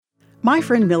My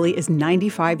friend Millie is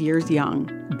 95 years young.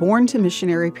 Born to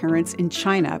missionary parents in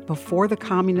China before the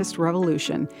Communist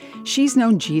Revolution, she's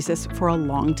known Jesus for a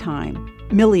long time.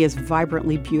 Millie is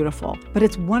vibrantly beautiful, but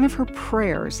it's one of her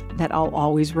prayers that I'll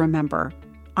always remember.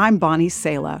 I'm Bonnie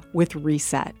Sala with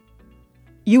Reset.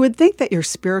 You would think that your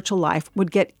spiritual life would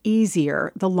get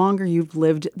easier the longer you've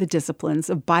lived the disciplines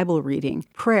of Bible reading,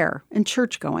 prayer, and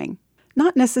church-going.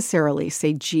 Not necessarily,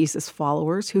 say Jesus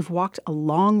followers who've walked a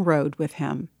long road with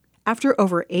him. After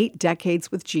over 8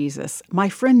 decades with Jesus, my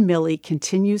friend Millie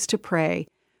continues to pray,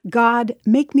 "God,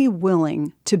 make me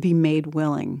willing to be made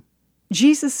willing."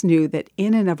 Jesus knew that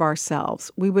in and of ourselves,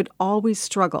 we would always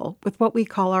struggle with what we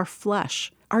call our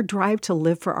flesh, our drive to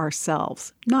live for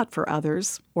ourselves, not for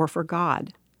others or for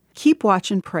God. Keep watch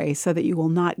and pray so that you will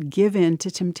not give in to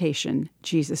temptation,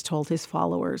 Jesus told his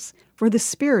followers, for the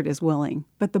spirit is willing,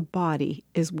 but the body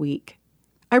is weak.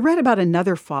 I read about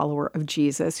another follower of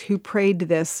Jesus who prayed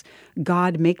this,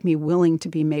 "God, make me willing to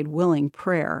be made willing"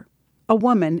 prayer, a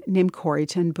woman named Corrie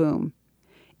ten Boom.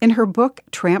 In her book,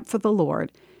 Tramp for the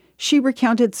Lord, she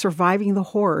recounted surviving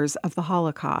the horrors of the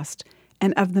Holocaust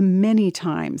and of the many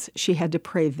times she had to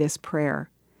pray this prayer.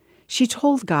 She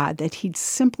told God that he'd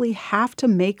simply have to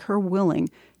make her willing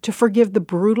to forgive the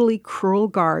brutally cruel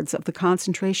guards of the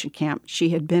concentration camp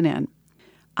she had been in.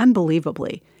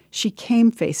 Unbelievably, she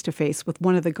came face to face with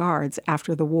one of the guards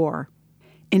after the war.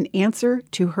 In answer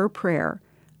to her prayer,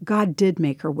 God did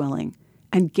make her willing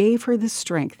and gave her the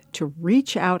strength to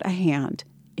reach out a hand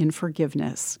in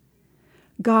forgiveness.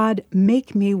 God,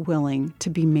 make me willing to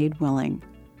be made willing.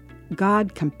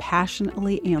 God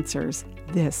compassionately answers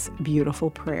this beautiful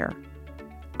prayer.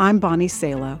 I'm Bonnie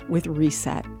Sala with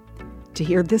Reset. To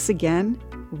hear this again,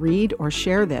 read or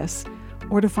share this,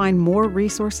 or to find more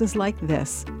resources like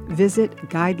this, visit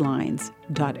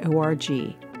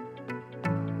guidelines.org.